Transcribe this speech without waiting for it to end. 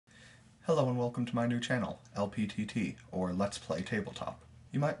Hello and welcome to my new channel, LPTT, or Let's Play Tabletop.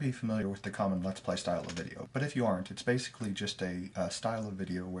 You might be familiar with the common Let's Play style of video, but if you aren't, it's basically just a style of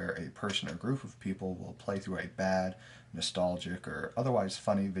video where a person or group of people will play through a bad, nostalgic, or otherwise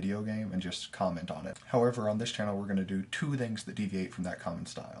funny video game and just comment on it. However, on this channel we're going to do two things that deviate from that common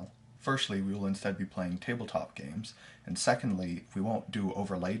style. Firstly, we will instead be playing tabletop games, and secondly, we won't do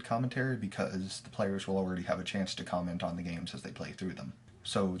overlaid commentary because the players will already have a chance to comment on the games as they play through them.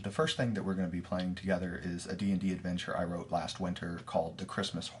 So the first thing that we're going to be playing together is a D&D adventure I wrote last winter called The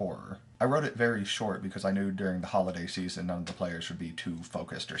Christmas Horror. I wrote it very short because I knew during the holiday season none of the players would be too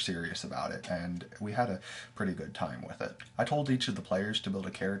focused or serious about it, and we had a pretty good time with it. I told each of the players to build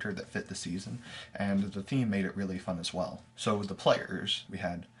a character that fit the season, and the theme made it really fun as well. So the players, we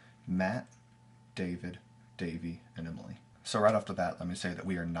had Matt, David, Davey, and Emily. So right off the bat, let me say that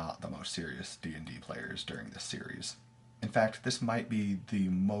we are not the most serious D&D players during this series. In fact, this might be the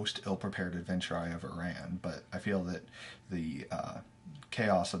most ill-prepared adventure I ever ran, but I feel that the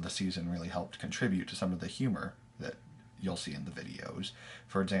chaos of the season really helped contribute to some of the humor that you'll see in the videos.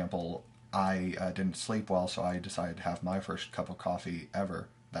 For example, I didn't sleep well, so I decided to have my first cup of coffee ever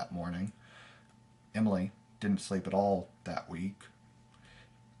that morning. Emily didn't sleep at all that week.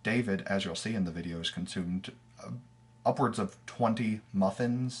 David, as you'll see in the videos, consumed upwards of 20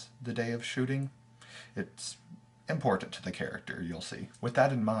 muffins the day of shooting. It's important to the character, you'll see. With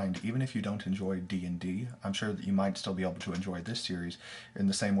that in mind, even if you don't enjoy D&D, I'm sure that you might still be able to enjoy this series in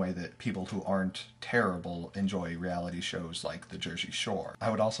the same way that people who aren't terrible enjoy reality shows like The Jersey Shore.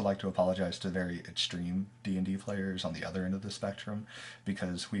 I would also like to apologize to very extreme D&D players on the other end of the spectrum,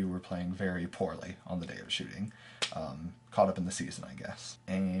 because we were playing very poorly on the day of shooting. Caught up in the season, I guess.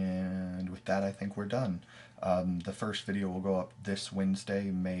 And with that, I think we're done. The first video will go up this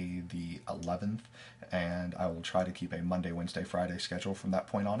Wednesday, May the 11th, and I will try to keep a Monday, Wednesday, Friday schedule from that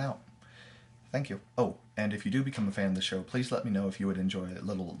point on out. Thank you. Oh, and if you do become a fan of the show, please let me know if you would enjoy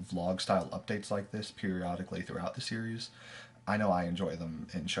little vlog-style updates like this periodically throughout the series. I know I enjoy them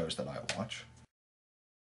in shows that I watch.